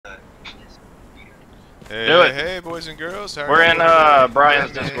Hey, Do it. hey, boys and girls. How are We're you in doing today?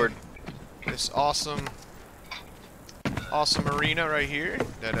 Brian's Man, Discord. This awesome arena right here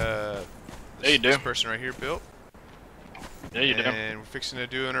that this person right here built. Yeah, you do. And we're fixing to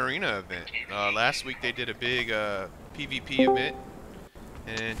do an arena event. Last week they did a big PvP event,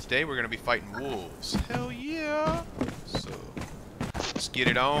 and today we're gonna be fighting wolves. Hell yeah! So let's get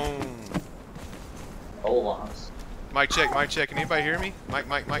it on. Hold on. Mic check, mic check. Can anybody hear me? Mic.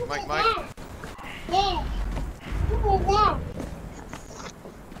 Yeah.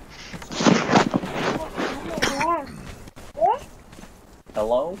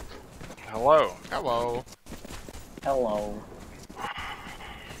 Hello? Hello. Hello. Hello.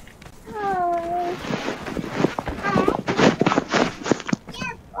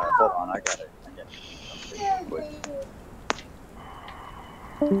 Alright, hold on, I got it. Something quick.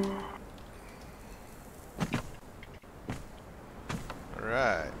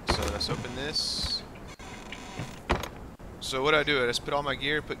 Alright, so let's open this. So what I do, I just put all my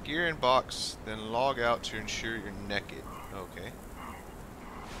gear, put gear in box, then log out to ensure you're naked. Okay.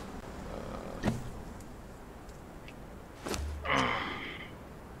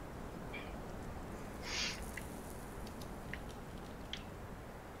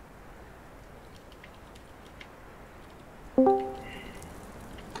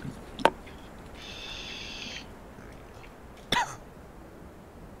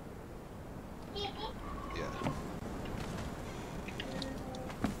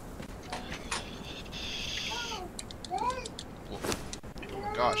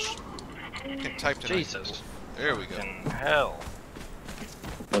 Gosh, I can't type tonight. Jesus. There we go. Fucking hell.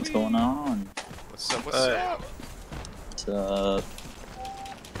 What's going on? What's up? What's up? What's up?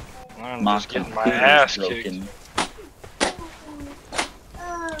 I'm just getting my ass kicked.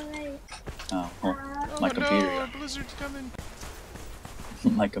 Oh, well, Oh my computer. no, a blizzard's coming.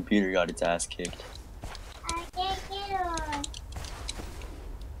 My computer got its ass kicked.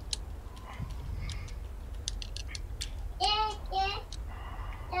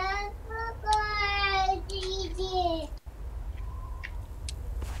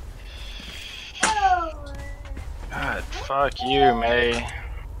 God, fuck you, May.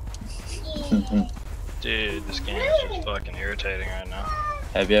 Dude, this game is just fucking irritating right now.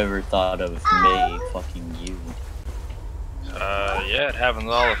 Have you ever thought of May fucking you? Yeah, it happens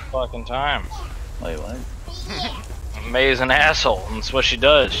all the fucking time. Wait, what? May's an asshole, and that's what she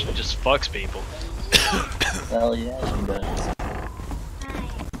does. She just fucks people. Hell yeah, she does.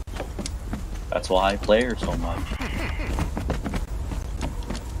 That's why I play her so much.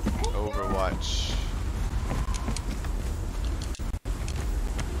 Overwatch.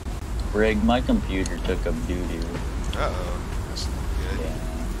 Brig, my computer took a doo-doo. Uh-oh. That's not good. Yeah,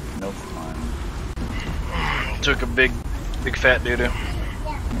 no fun. Took a big fat doo-doo.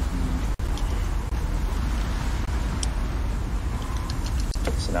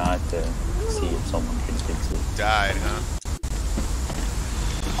 So now I have to see if someone can fix it. Died, huh?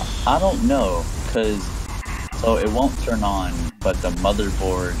 I don't know, cause so it won't turn on, but the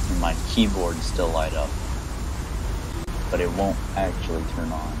motherboard and my keyboard still light up, but it won't actually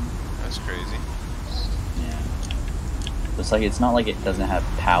turn on. That's crazy. Yeah, it's like it's not like it doesn't have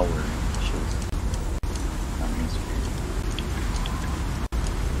power issues. I mean, it's weird.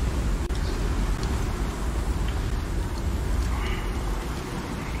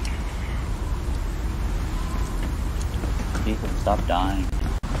 People, stop dying.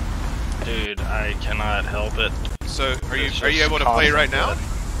 Dude, I cannot help it. So, are you able to play right now?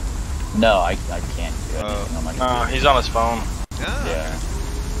 No, I can't do anything on my No, computer. he's on his phone. Ah. Yeah.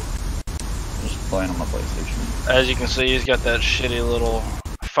 Just playing on my PlayStation. As you can see, he's got that shitty little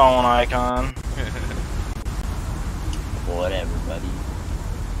phone icon. Whatever, buddy.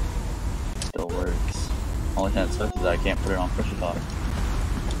 Still works. Only thing that sucks is I can't put it on push talk.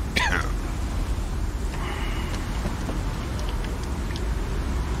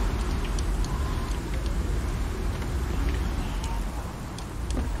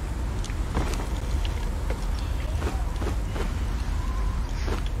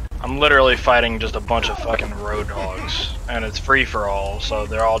 I'm literally fighting just a bunch of fucking road dogs, and it's free for all, so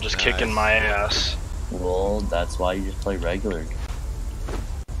they're all just kicking my ass. Well, that's why you just play regular.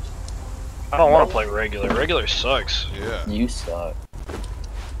 I don't want to play regular. Regular sucks. Yeah. You suck.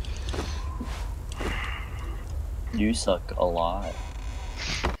 You suck a lot.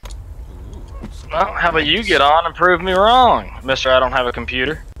 Well, how about you get on and prove me wrong, Mister? I don't have a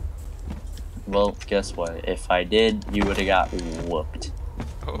computer. Well, guess what? If I did, you would have got whooped.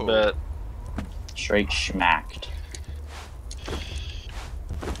 Oh. But Straight schmacked.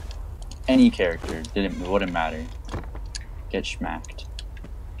 Any character, wouldn't matter. Get schmacked.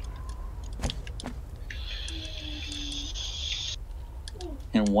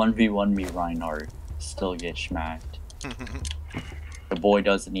 and 1v1 me Reinhardt. Still get smacked. The boy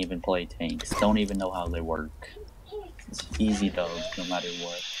doesn't even play tanks. Don't even know how they work. It's easy though, no matter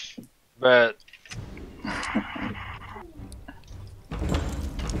what. But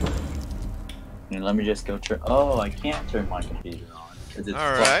And let me just go turn. Oh, I can't turn my computer on.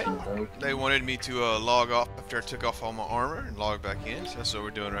 Alright. They wanted me to log off after I took off all my armor and log back in, so that's what we're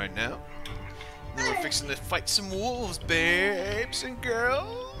doing right now. And then we're fixing to fight some wolves, babes and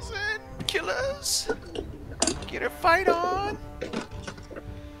girls and killers. Get a fight on.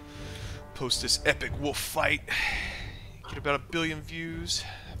 Post this epic wolf fight. Get about 1 billion views.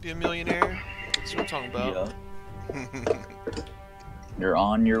 Be a millionaire. That's what I'm talking about. Yeah. You're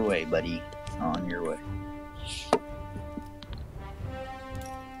on your way, buddy. On your way.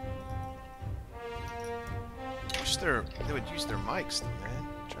 Wish they would use their mics, though, man.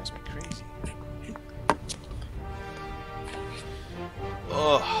 It drives me crazy.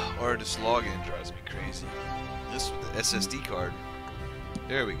 Oh, or this login drives me crazy. This with the SSD card.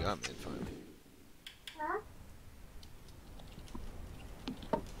 There we go. I'm in finally.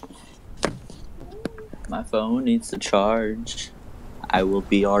 My phone needs to charge. I will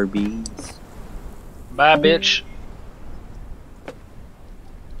be RBs. bye, bitch.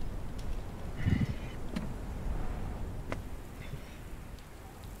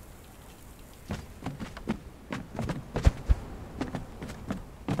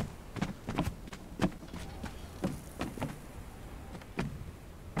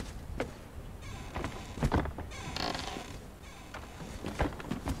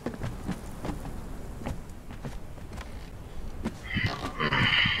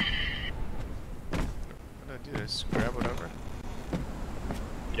 Just grab whatever.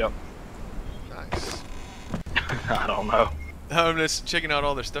 Yep. Nice. I don't know. I'm just checking out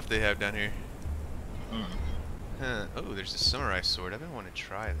all their stuff they have down here. Mm. Huh. Oh, there's a samurai sword. I've been wanting to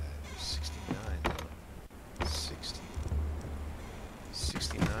try that. 69. 60.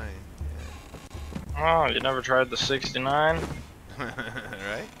 69. Oh, you never tried the 69? Yeah.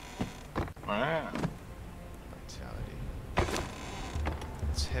 Right? Yeah. Vitality.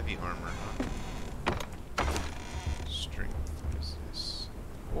 It's heavy armor, huh? Strength. What is this?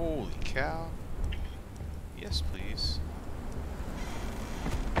 Holy cow. Yes, please.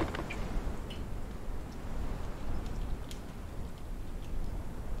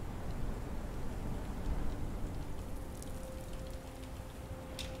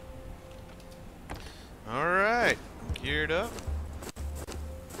 Alright. Geared up.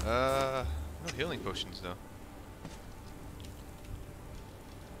 No healing potions though.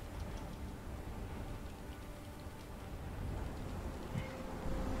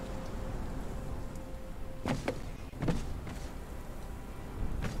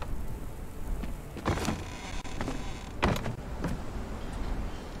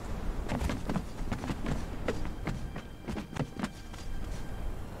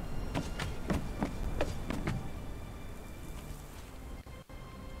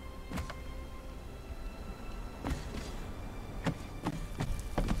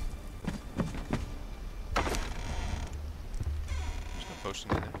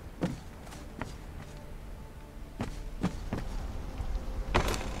 Potion in there.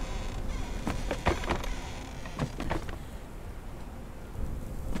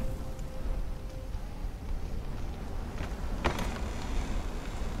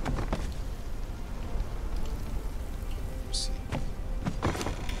 Let's see.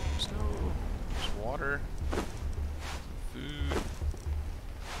 There's water, food,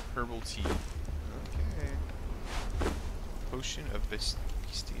 herbal tea. Okay. Potion of bestial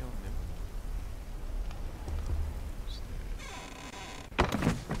memory.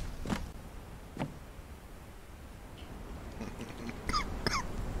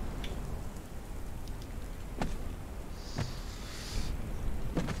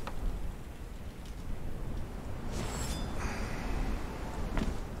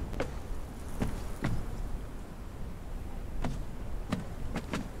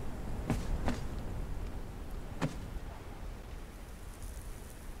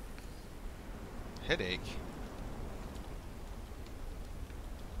 Headache.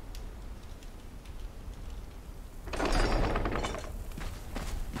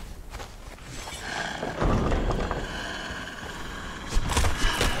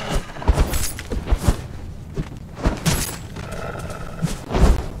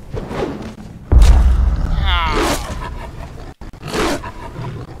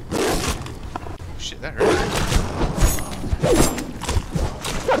 Oh shit, that hurt.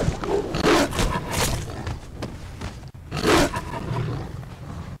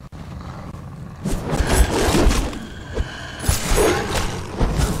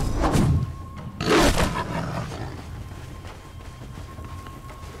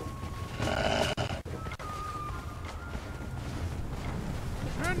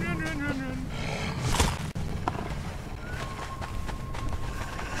 run.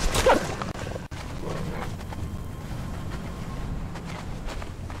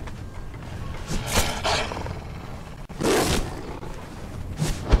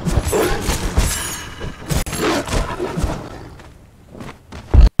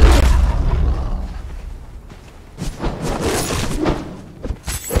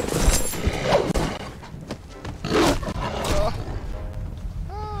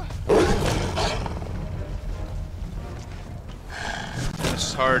 This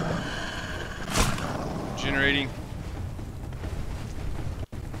is hard. Generating.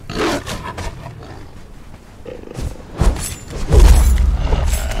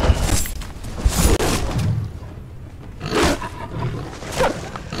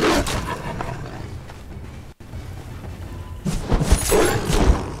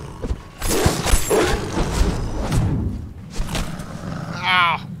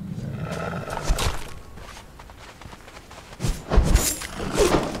 Ah!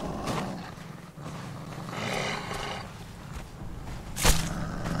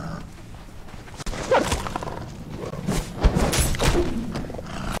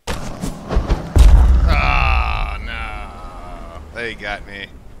 Ah, no. They got me.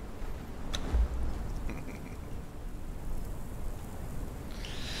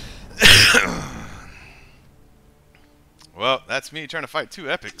 Well, that's me trying to fight two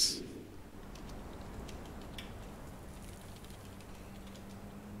epics.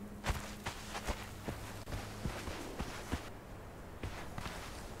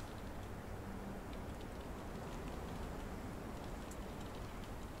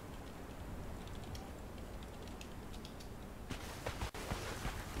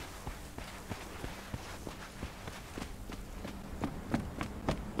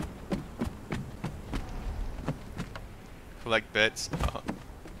 Collect bets.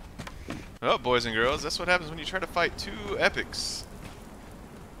 Well, boys and girls, that's what happens when you try to fight two epics.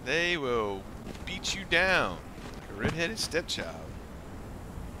 They will beat you down like a red-headed stepchild.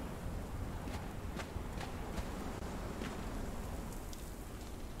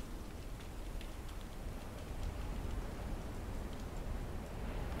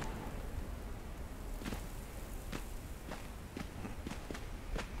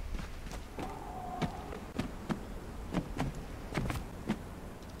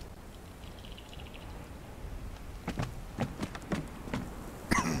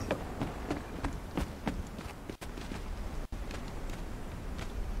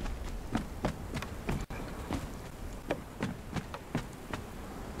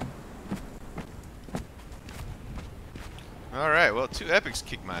 Alright, well, two epics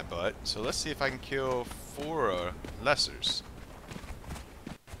kicked my butt, so let's see if I can kill four lessers.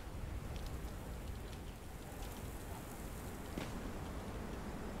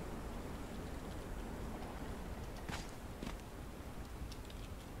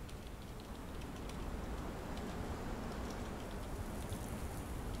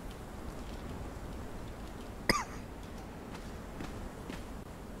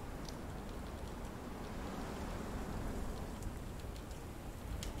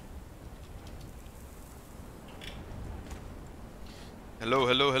 Hello,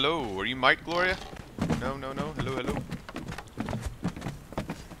 hello, hello. Are you Mike, Gloria? No, no, no. Hello, hello.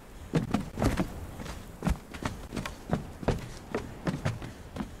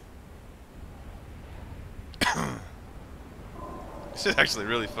 This is actually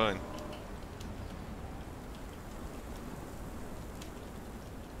really fun.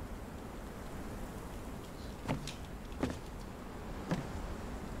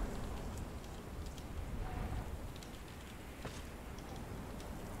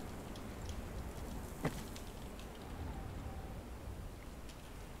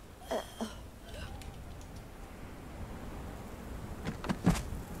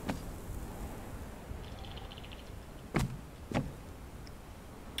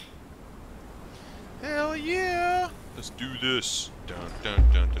 Hell yeah! Let's do this. Dun dun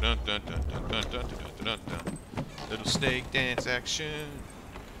dun dun dun dun dun dun dun dun dun dun. Little snake dance action.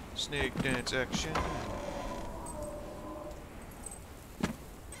 Snake dance action.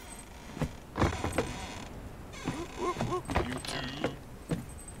 Whoop, whoop, whoop. YouTube.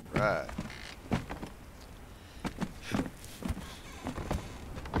 Right.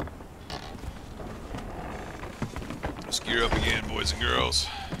 Let's gear up again, boys and girls.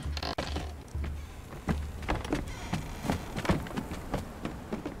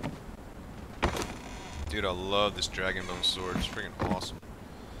 Dude, I love this dragon bone sword. It's freaking awesome.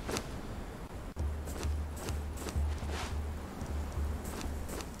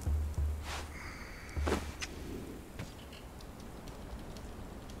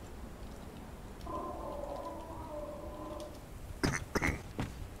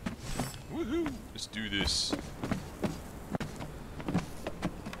 Let's do this.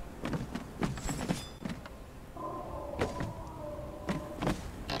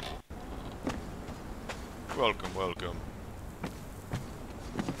 Welcome, welcome.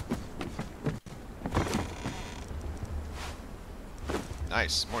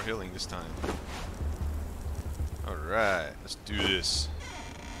 Nice, more healing this time. Alright, let's do this.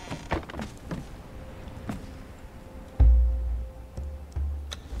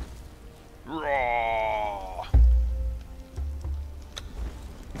 Raw!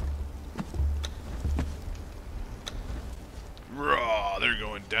 Raw, they're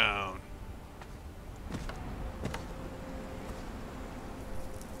going down.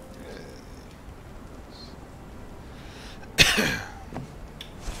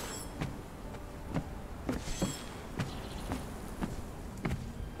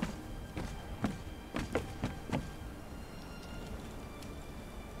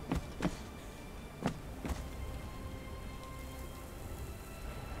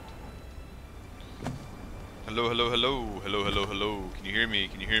 Hello, hello, hello, hello, hello, hello. Can you hear me?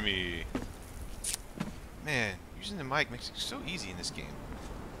 Can you hear me? Man, using the mic makes it so easy in this game.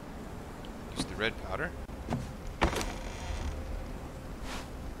 Use the red powder.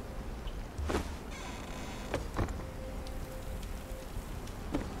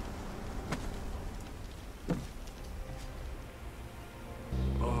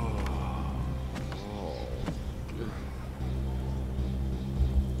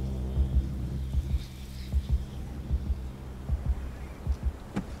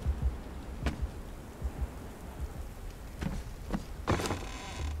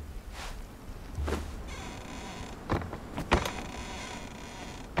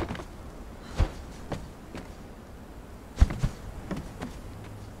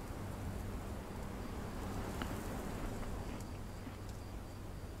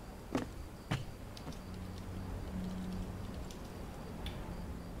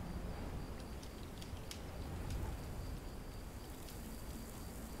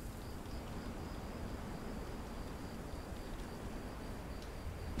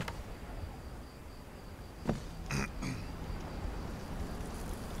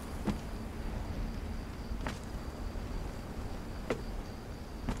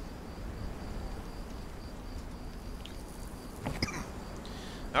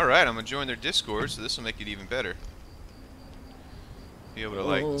 Alright, I'm gonna join their Discord, so this will make it even better. Be able to,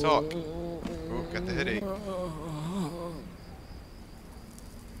 like, talk. Oh, got the headache.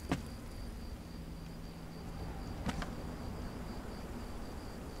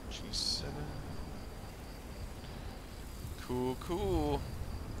 G7. Cool, cool.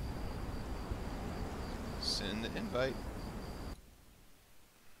 Send the invite.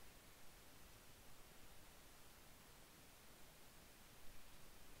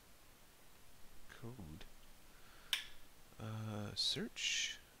 Code.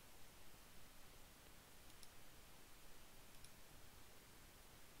 Search.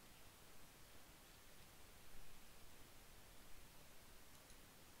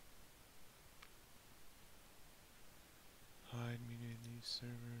 Hide media lead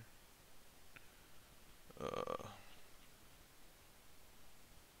server.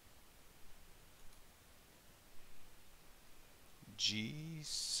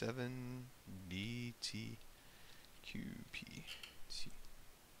 G7DTQPT.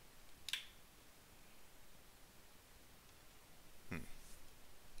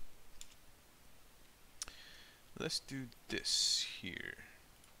 Let's do this here.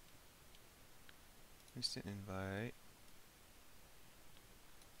 Instant invite.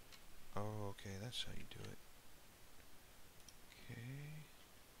 Oh, okay, that's how you do it. Okay.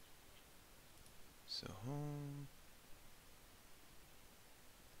 So home.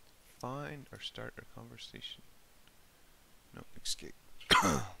 Find or start a conversation. No, escape.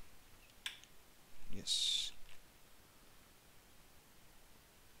 Yes.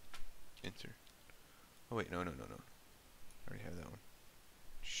 Enter. Oh wait, no. I already have that one.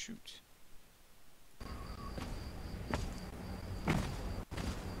 Shoot.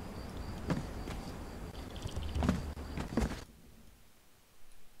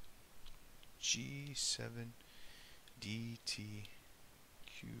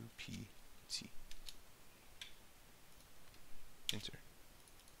 G7DTQPT. Enter.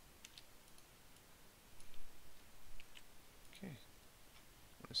 Okay.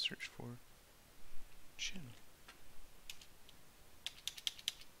 I'm gonna search for channel.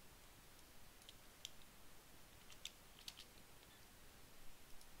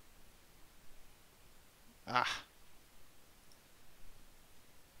 Ah.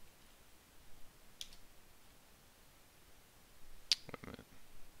 Wait a minute.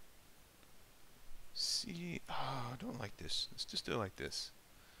 this. Let's just do it like this.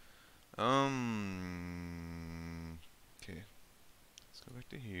 Okay. Let's go back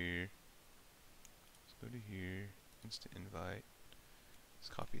to here. Let's go to here. Instant invite. Let's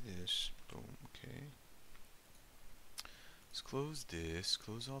copy this. Boom. Okay. Let's close this.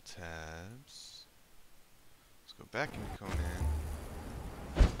 Close all tabs. Let's go back into Conan.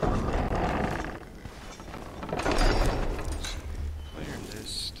 Player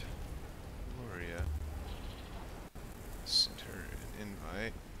list. Gloria. Send her an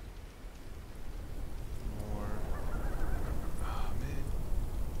invite. More. Oh man.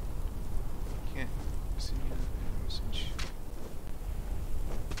 Can't send me a message.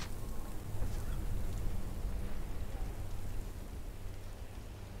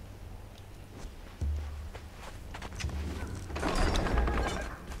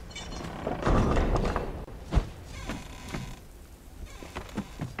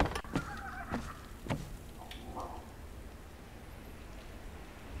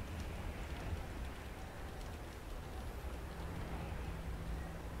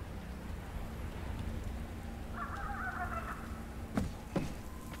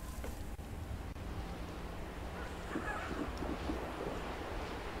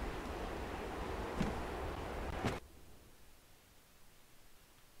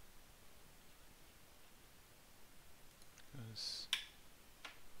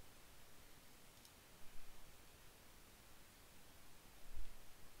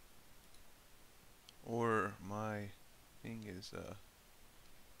 Or my thing is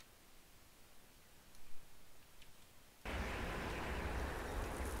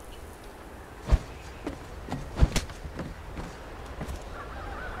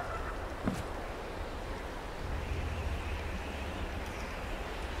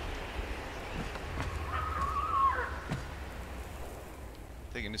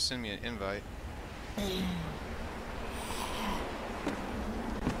they can just send me an invite.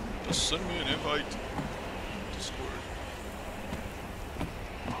 Just send me an invite. Discord.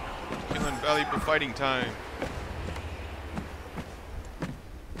 Killing valuable fighting time.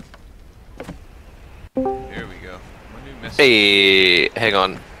 There we go. My new message. Hey, hang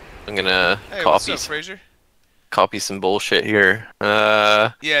on. I'm gonna Hey, what's copy up, Fraser? copy some bullshit here.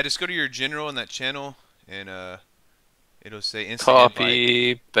 Yeah, just go to your general in that channel, and it'll say instant invite.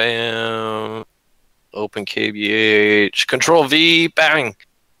 Copy, bam, open KBH, Control V, bang.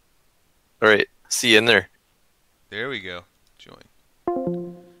 All right, see you in there. There we go.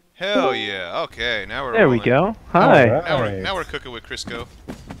 Join. Hell yeah. Okay, now we're There we rolling. go. Hi. Alright. Now we're cooking with Crisco.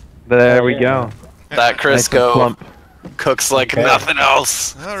 There we go. That Nice and Crisco plump. cooks like Okay. nothing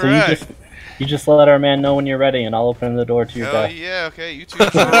else. All So right. you just let our man know when you're ready, and I'll open the door to your Hell death. yeah. Okay, you two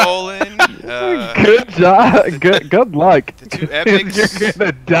are rolling. Good job. Good luck. The two epics. You're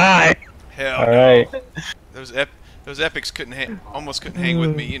gonna die. Hell All no. right. Those epics almost couldn't hang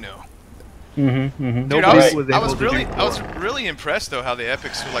with me, you know. Mm-hmm. Dude, Nobody I was was able to really, do I was really impressed though how the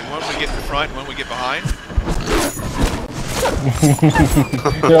epics were like when we get in the front, when we get behind.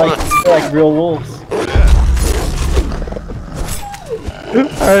 they're like real wolves.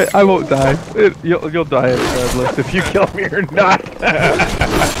 I won't die. You'll die regardless if you kill me or not.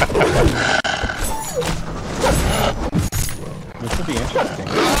 This will be interesting.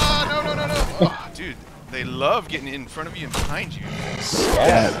 Oh, no. Oh, dude, they love getting in front of you and behind you.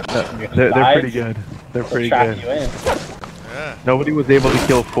 Yeah. They're pretty good. They're pretty Trap good. you in. Yeah. Nobody was able to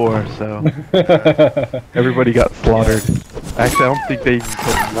kill 4, so everybody got slaughtered. Actually, I don't think they even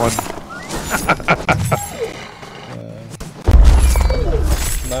killed 1.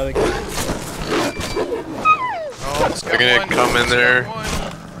 Not again. Oh, just got They're gonna one. come in Just there. got one.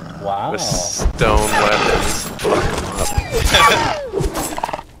 Wow. With stone weapons. Fuck 'em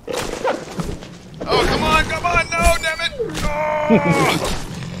up. Oh, come on, no, damn it! Oh,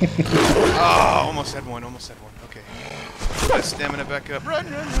 oh almost had one, okay. Got stamina back up. Run.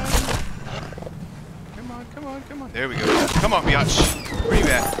 Come on. There we go. Come on, biatch. Where you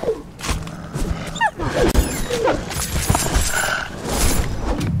at?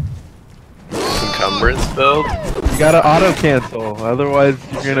 Encumbrance build. You gotta auto cancel, otherwise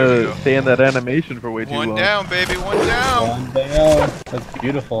you're There we go. gonna stay in that animation for way too One long. down, baby, one down. One down. That's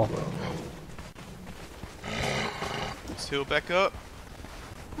beautiful. Let's heal back up.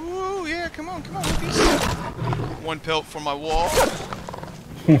 Ooh, yeah, come on, Lucas. One pelt for my wall.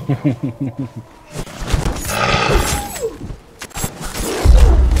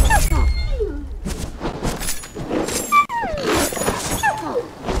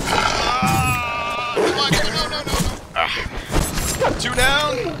 Two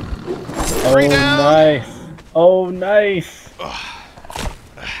down. Three down. Nice. Oh, nice.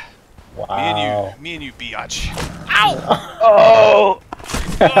 Wow. Me and you, biatch. Oh!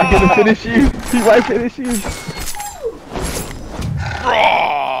 He's gonna finish you. He might finish you.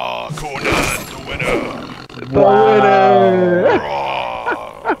 Raw! Conan, the winner! The winner!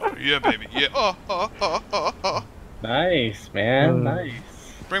 Raw! Yeah, baby. Yeah. Oh. Nice, man. Nice.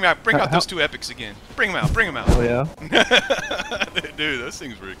 Bring out those 2 epics again. Bring them out. Oh yeah. Dude, those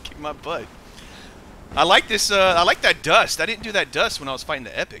things were kicking my butt. I like this. I like that dust. I didn't do that dust when I was fighting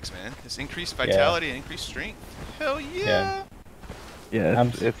the epics, man. This increased vitality and increased strength. Hell yeah. Yeah. I'm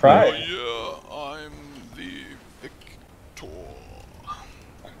It's surprised. Oh yeah, I'm the victor.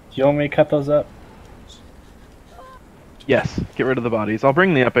 Do you want me to cut those up? Yes. Get rid of the bodies. I'll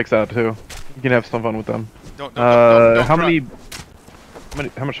bring the epics out too. You can have some fun with them. Don't How drop.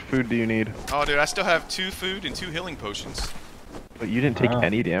 How much food do you need? Oh, dude, I still have 2 food and 2 healing potions. But you didn't take Wow.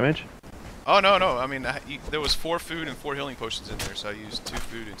 any damage? Oh no. I mean, there was 4 food and 4 healing potions in there, so I used 2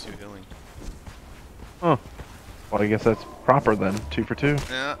 food and 2 healing. Oh. Well, I guess that's proper then. 2 for 2.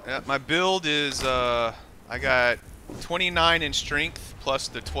 Yeah. My build is I got 29 in strength plus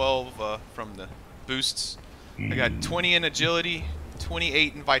the 12 from the boosts. I got 20 in agility,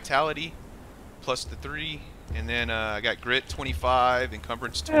 28 in vitality, plus the 3, and then I got grit 25,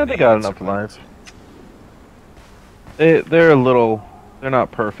 encumbrance 20. Yeah, they got enough lives. They're a little. They're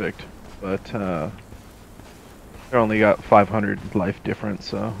not perfect, but they're only got 500 life difference,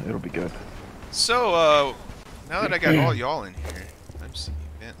 so it'll be good. So now that I got all y'all in here, I'm seeing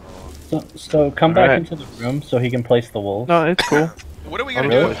event log. So come back Alright. into the room so he can place the wolves. No, it's cool. What are we gonna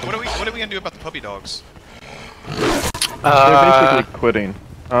Really? do? What are we gonna do about the puppy dogs? They're basically quitting.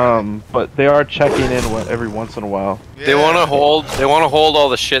 But they are checking in every once in a while. Yeah. They want to hold. They want to hold all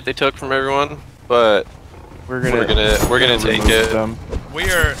the shit they took from everyone, but We're we're gonna take remove it. them.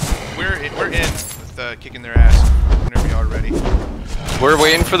 We're in with kicking their ass whenever y'all are ready. We're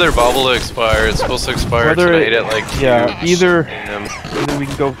waiting for their bubble to expire. It's supposed to expire Whether tonight it- at like 2 yeah, either- a.m. Either we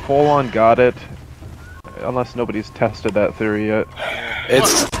can go full on got it, unless nobody's tested that theory yet.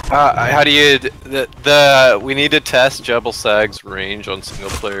 It's how do you we need to test Jebel Sag's range on single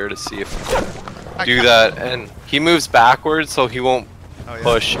player to see if we can do that, and he moves backwards so he won't Oh, yeah.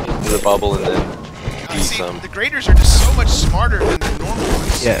 push into the bubble and then See, some. the graders are just so much smarter than the normal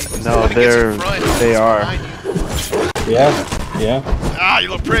ones. Yeah, The no, one that gets in front they is are. behind you. Yeah. Ah, you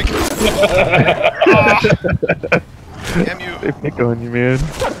little prick! Damn you! They pick on you, man.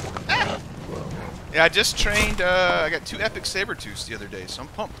 Yeah, I just trained. I got 2 epic saber-tooths the other day, so I'm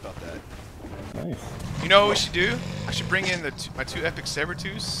pumped about that. Nice. You know what we should do? I should bring in my 2 epic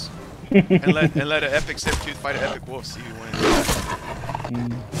saber-tooths and let an epic saber-tooth fight an epic wolf. See who wins.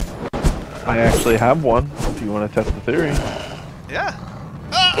 I actually have one. If you want to test the theory. Yeah.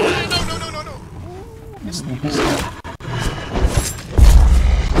 Ah, no! Ooh, missed me.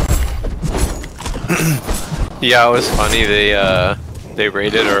 Yeah, it was funny. They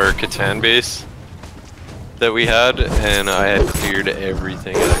raided our Catan base that we had, and I had cleared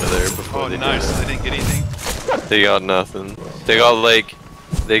everything out of there before Oh, they nice. did. They didn't get anything. They got nothing. They got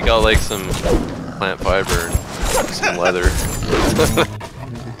like some plant fiber and some leather.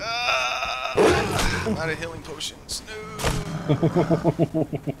 I'm out of healing potions. No.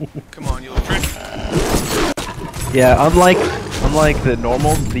 Come on, you little prick. Yeah, unlike the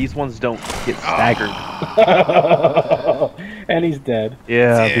normal, these ones don't get staggered. And he's dead.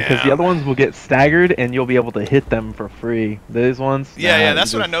 Yeah, because the Damn. other ones will get staggered, and you'll be able to hit them for free. These ones, Yeah, nah,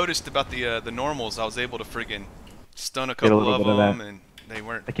 that's you what I just- noticed about the normals. I was able to friggin' stun a Get a couple little of bit of them, that. and they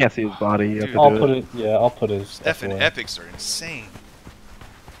weren't. I can't see his body. You have Dude. to I'll do put it. it. Yeah, I'll put his stuff Effing away. epics are insane.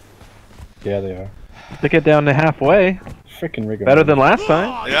 Yeah, they are. To get down to halfway, Freaking rigor. better than last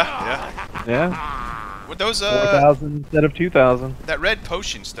time. Yeah. Yeah, With those 4,000 instead of 2,000. that red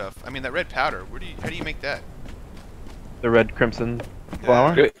potion stuff. I mean that red powder. How do you make that? The red crimson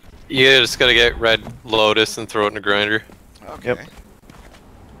flower. You just gotta get red lotus and throw it in a grinder. Okay. Yep.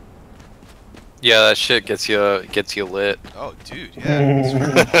 Yeah, that shit gets you lit. Oh, dude, yeah. It's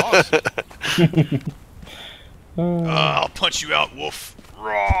freaking awesome. Uh, I'll punch you out, wolf.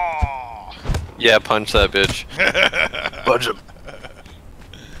 Raw. Yeah, punch that bitch. Punch him.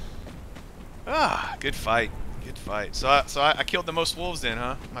 Ah, good fight. Good fight. So I killed the most wolves then,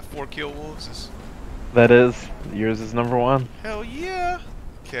 huh? My 4 kill wolves is That is yours is number 1. hell yeah.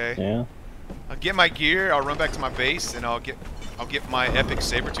 Okay. yeah. I'll get my gear. I'll run back to my base, and I'll get my epic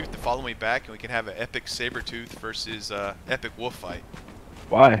saber-tooth to follow me back, and we can have an epic saber-tooth versus epic wolf fight.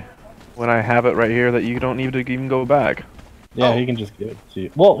 Why? When I have it right here that you don't need to even go back. Yeah, Oh. he can just give it to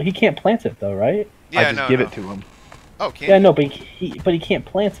you. Well, he can't plant it though, right? Yeah, I just no, give no. it to him. Oh, can Yeah, you? no, but he can't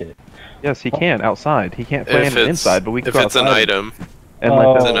plant it. Yes, he can outside. He can't plant it inside, but we can if go it's an outside item. and Oh. let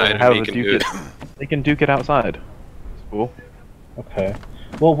If it's them an item, have he a can duke do it. They can duke it outside. Cool. Okay.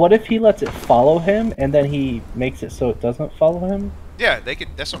 Well, what if he lets it follow him and then he makes it so it doesn't follow him? Yeah, they could.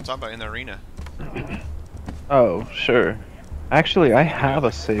 That's what I'm talking about in the arena. Oh, sure. Actually, I have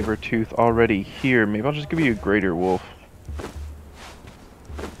a saber-tooth already here. Maybe I'll just give you a greater wolf.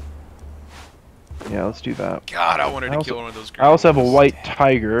 Yeah, let's do that. God, I wanted to kill one of those. I also have a wolves. white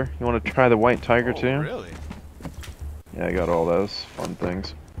tiger. You want to try the white tiger too? Really? Yeah, I got all those fun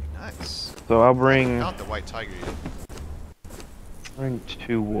things. Nice. So I'll bring Not the white tiger yet.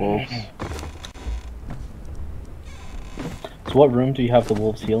 2 wolves. So what room do you have the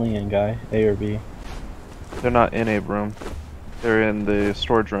wolves healing in, Guy? A or B? They're not in a room. They're in the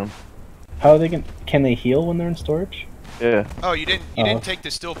storage room. How are they can they heal when they're in storage? Yeah. Oh, you didn't take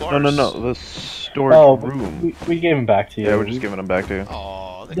the steel bars. No. The storage room. We gave them back to you. Yeah, we're just giving them back to you.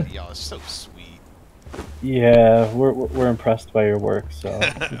 Oh, y'all are so sweet. Yeah, we're impressed by your work. So.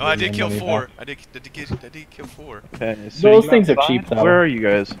 Oh, I did kill 4. I did kill 4. Okay, so Those you things are outside? cheap, though. Where are you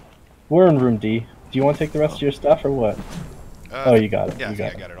guys? We're in room D. Do you want to take the rest of your stuff or what? Oh, you got it. Yeah, you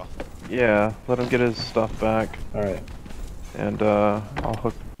got I got it all. Yeah, let him get his stuff back. All right. And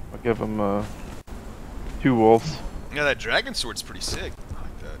I'll give him 2 wolves. Yeah, that dragon sword's pretty sick. I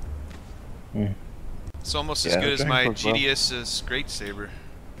like that. Mm. It's almost as Yeah, good as dragon my sword's well. GDS's great saber.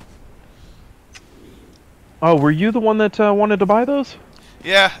 Oh, were you the one that wanted to buy those?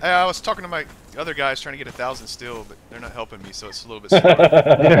 Yeah, I was talking to my other guys trying to get 1,000 steel, but they're not helping me, so it's a little bit slower.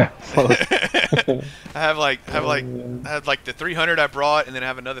 Yeah. I had like the 300 I brought, and then I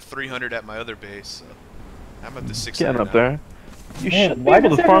have another 300 at my other base. So I'm at the 600 Getting up now. there. You Man, should be why able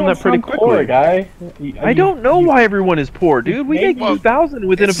does to farm everyone that pretty sound poor, quickly. Guy? I don't know why everyone is poor, dude. We make Well, 2,000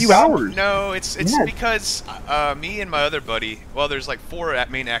 within a few hours. No, it's Yeah. because me and my other buddy. Well, there's like 4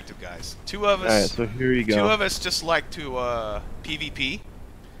 main active guys. 2 of us. Alright, so here you 2 go. of us just like to PvP,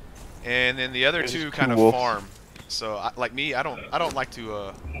 and then the other There's 2 2 kind of wolves. farm. So like me, I don't like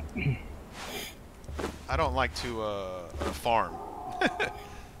to farm.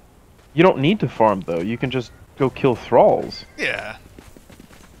 You don't need to farm, though. You can just go kill thralls. Yeah.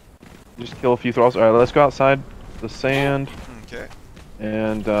 Just kill a few thralls. Alright, let's go outside the sand. Okay.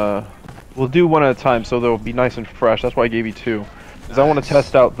 And we'll do one at a time so they'll be nice and fresh. That's why I gave you 2. Because I want to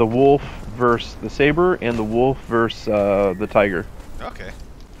test out the wolf versus the saber and the wolf versus the tiger. Okay.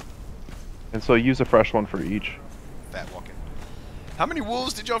 And so use a fresh one for each. Fat walking. How many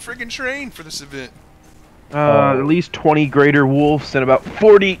wolves did y'all friggin' train for this event? At least 20 greater wolves and about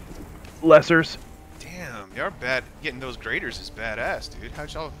 40 lessers. Damn, y'all are bad. Getting those graders is badass, dude.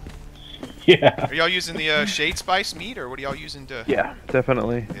 How'd y'all? Yeah. Are y'all using the shade spice meat, or what are y'all using to? Yeah,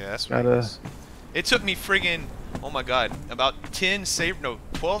 definitely. Yeah, that's what it is. It took me friggin', oh my god, about 12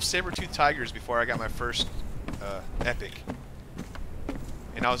 saber-tooth tigers before I got my first epic.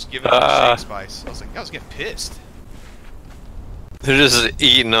 And I was giving them shade spice. I was getting pissed. They're just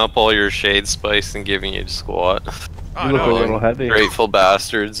eating up all your shade spice and giving you a squat. Oh, You look no, a little heavy. Grateful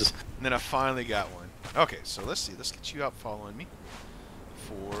bastards. And then I finally got one. Okay, so let's see. Let's get you out following me.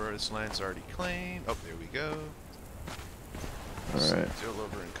 This land's already claimed. Oh, there we go. Alright. Still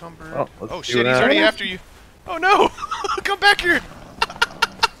over encumbered. Well, let's Oh see shit, what he's already happens. after you. Oh no! Come back here!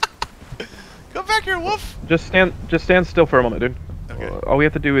 Come back here, wolf! Just stand still for a moment, dude. Okay. All we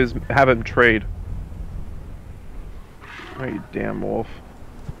have to do is have him trade. Oh, you damn wolf.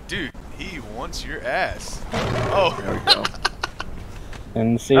 Dude, he wants your ass. Oh. There we go.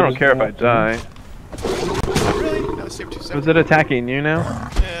 And I don't care if I die. Really? No, saber tooth. Was it attacking you now?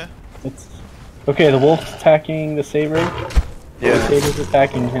 Yeah. It's okay. The wolf's attacking the saber. The Yeah. saber's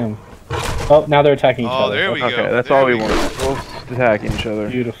attacking him. Oh, now they're attacking each Oh, other. there we go. Okay, that's There all we go. want. Wolves attacking each other.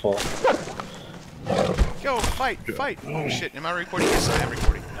 Beautiful. Go, fight, fight. Oh shit, am I recording? Yes, I am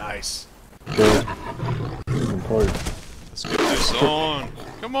recording. Nice. Good. Important. Let's get this on.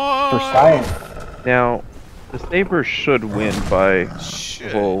 Come on! For science. Now, the saber should win by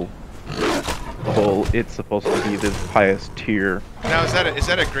Shit. the whole it's supposed to be the highest tier. Now, is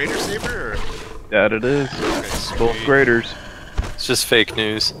that a greater saber, or? That it is. Okay, Both sweet. graders. It's just fake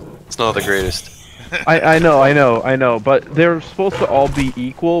news. It's not the greatest. I know, but they're supposed to all be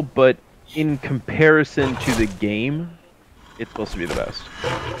equal, but in comparison to the game, it's supposed to be the best.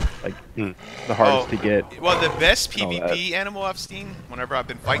 Like, the hardest to get. Well, the best all that. PvP animal I've seen, whenever I've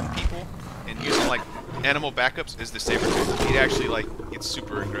been fighting people and using like animal backups, is the saber-tooth. It actually like gets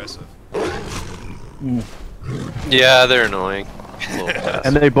super aggressive. Yeah, they're annoying. A little bit.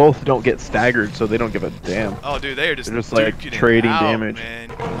 And they both don't get staggered, so they don't give a damn. Oh, dude, they are just, They're just, like, duking it trading out, damage. Man.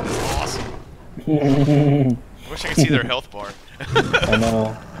 That's awesome. I wish I could see their health bar. I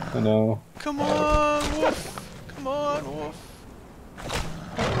know. I know. Come on, wolf. Come on, wolf.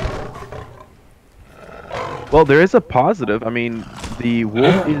 Well, there is a positive. I mean, the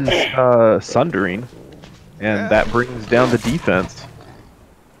wolf is sundering, and that brings down the defense.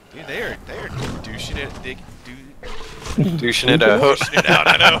 Dude, they are douching it. Douching it out. Douching it out.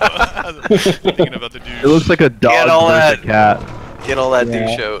 I know. I was thinking about the douche. It looks like a dog all versus a cat. Get all that Yeah.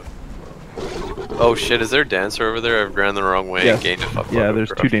 douche out. Oh shit, is there a dancer over there? I've ran the wrong way and gained a fuck. Yeah,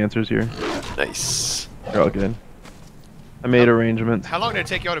 there's 2 dancers here. Nice. They're all good. I made arrangements. How long did it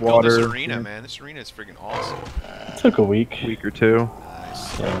take y'all to build this Water, arena, yeah. man? This arena is freaking awesome. It took a week. Week or 2.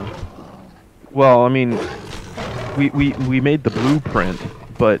 Nice. Yeah. Well, I mean, we made the blueprint,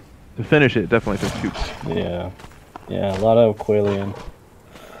 but to finish it definitely took 2 weeks. Yeah. Yeah, a lot of Quailian.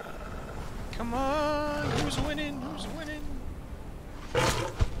 Come on, who's winning? Who's winning?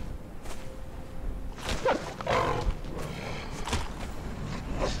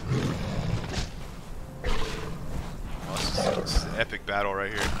 Oh, this is an epic battle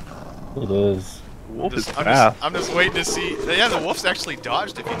right here. It is. Wolf is I'm fast. I'm just waiting to see. Yeah, the wolf's actually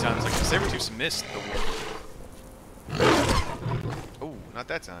dodged a few times. Like the saber-tooth's missed the wolf. Oh, not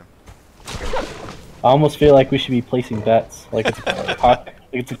that time. I almost feel like we should be placing bets. Like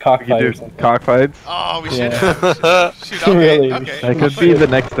it's a cockfight We or could do something. cockfights. Oh, we should. Yeah. Shoot, okay, Really, okay. That could be the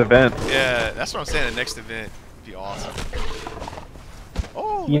next event. Yeah, that's what I'm saying. The next event would be awesome.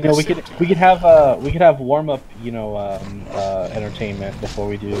 Oh, You look know, at we could have warm up, entertainment before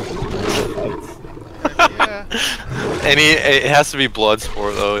we do fights. Yeah. It has to be blood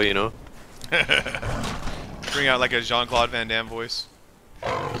sport though, you know. Bring out like a Jean-Claude Van Damme voice.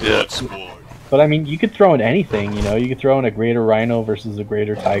 Yeah. But I mean, you could throw in anything. You know, you could throw in a greater rhino versus a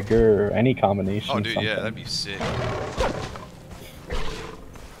greater tiger, or any combination. Oh, of dude, something. yeah, that'd be sick.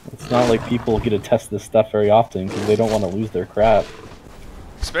 It's not like people get to test this stuff very often because they don't want to lose their crap.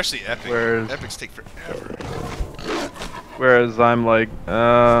 Especially Epic. Whereas- Epics take forever. Whereas I'm like,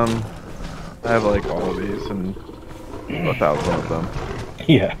 I have like all of these and 1,000 of them.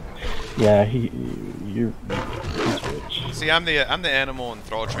 Yeah, yeah. He's rich. See, I'm the animal and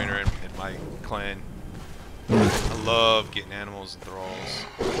thrall trainer in my clan. I love getting animals and thralls.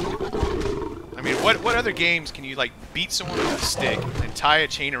 I mean, what other games can you like beat someone with a stick and tie a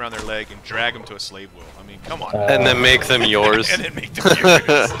chain around their leg and drag them to a slave wheel? I mean, come on. And then make them yours. And then make them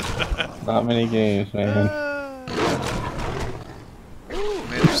yours. Not many games, man. Ooh, man,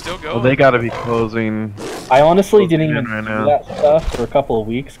 they're still going. Well, they gotta be closing. I honestly Closing didn't in even right do now. that stuff for a couple of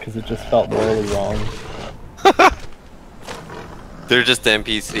weeks because it just felt morally wrong. They're just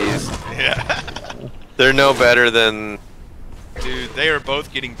NPCs. Yeah. They're no better than. Dude, they are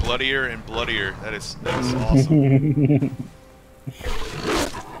both getting bloodier and bloodier. That is awesome.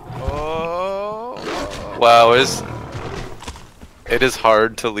 Oh. Wow, it is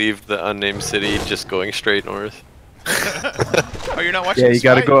hard to leave the unnamed city just going straight north. Oh, you're not watching Yeah, you this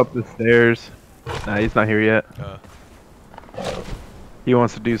gotta fight? go up the stairs. Nah, he's not here yet. Uh. He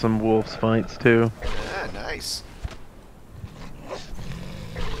wants to do some wolves fights too. Ah, nice.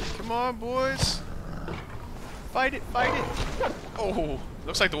 Come on, boys. Fight it, fight it. Oh,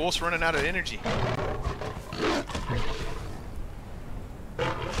 looks like the wolf's running out of energy.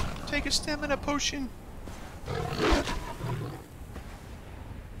 Take a stamina potion.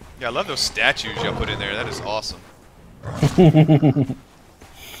 Yeah, I love those statues y'all put in there. That is awesome.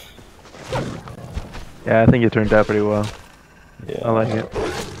 Yeah, I think it turned out pretty well. Yeah, I like it.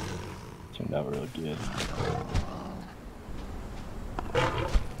 turned out real good.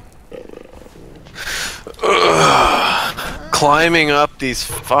 Climbing up these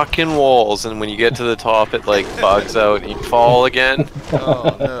fucking walls, and when you get to the top, it like bugs out and you fall again.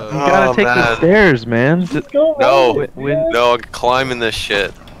 Oh, no. You gotta take the man. stairs, man. Just- Go No, around it, man. no, climbing this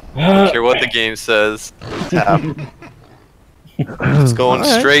shit. I don't care what the game says. Tap. It's going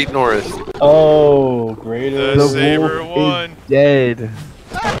Alright. straight north. Oh, greater. The The saber wolf won. is dead.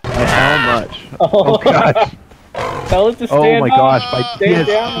 By how much? Oh, Oh gosh. tell it to Oh stand my up. gosh. By Stay he has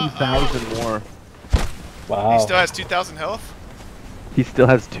down. 2,000 more. Wow. He still has 2,000 health? He still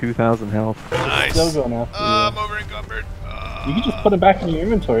has 2,000 health. Nice. Still going after I'm over encumbered. you. You can just put him back in your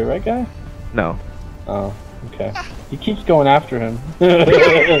inventory, right, guy? No. Oh, okay. He keeps going after him.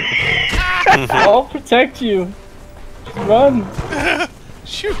 I'll protect you. Just run.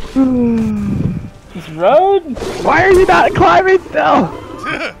 Shoot. Just run. Why are you not climbing still?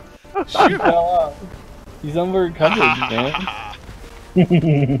 Shoot. Hell, he's unencumbered, man.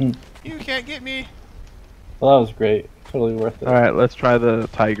 You can't get me. Well, that was great. Totally worth it. Alright, let's try the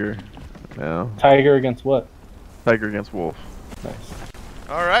tiger. now. Tiger against what? Tiger against wolf. Nice.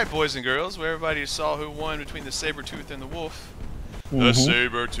 Alright, boys and girls, where everybody saw who won between the saber-tooth and the wolf. The Mhm.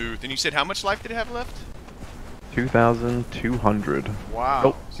 saber-tooth. And you said how much life did it have left? 2,200. Wow.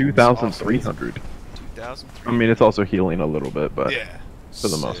 Nope, 2,300. 3,000. I mean, it's also healing a little bit, but Yeah. for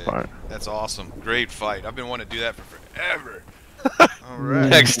the most Sick. part. That's awesome. Great fight. I've been wanting to do that for forever. All right.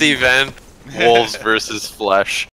 Next event, wolves versus flesh.